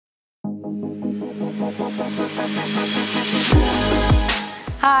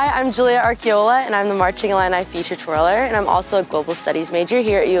Hi, I'm Julia Arciola, and I'm the Marching Illini feature twirler, and I'm also a global studies major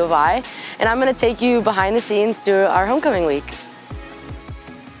here at U of I, and I'm going to take you behind the scenes through our homecoming week.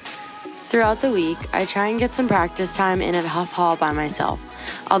 Throughout the week, I try and get some practice time in at Huff Hall by myself.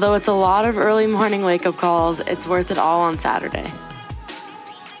 Although it's a lot of early morning wake-up calls, it's worth it all on Saturday.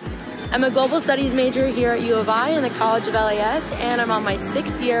 I'm a global studies major here at U of I in the College of LAS, and I'm on my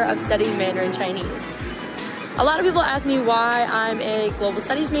 6th year of studying Mandarin Chinese. A lot of people ask me why I'm a global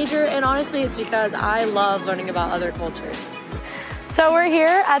studies major, and honestly it's because I love learning about other cultures. So we're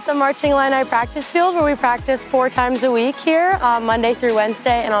here at the Marching Illini practice field where we practice 4 times a week here, Monday through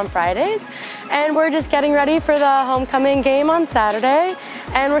Wednesday and on Fridays. And we're just getting ready for the homecoming game on Saturday,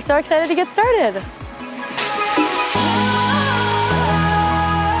 and we're so excited to get started.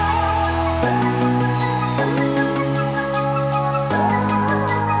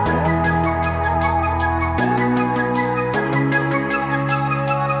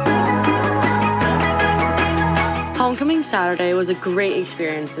 Homecoming Saturday was a great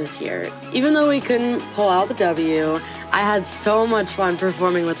experience this year. Even though we couldn't pull out the W, I had so much fun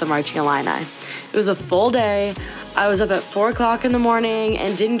performing with the Marching Illini. It was a full day. I was up at 4 o'clock in the morning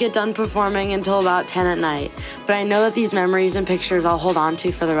and didn't get done performing until about 10 at night. But I know that these memories and pictures I'll hold on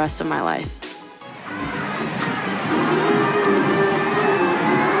to for the rest of my life.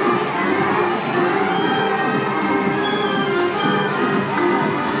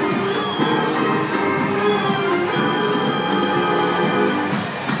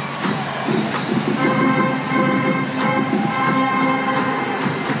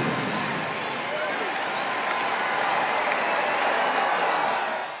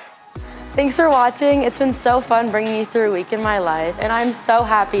 Thanks for watching. It's been so fun bringing you through a week in my life, and I'm so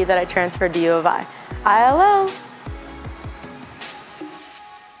happy that I transferred to U of I. ILO!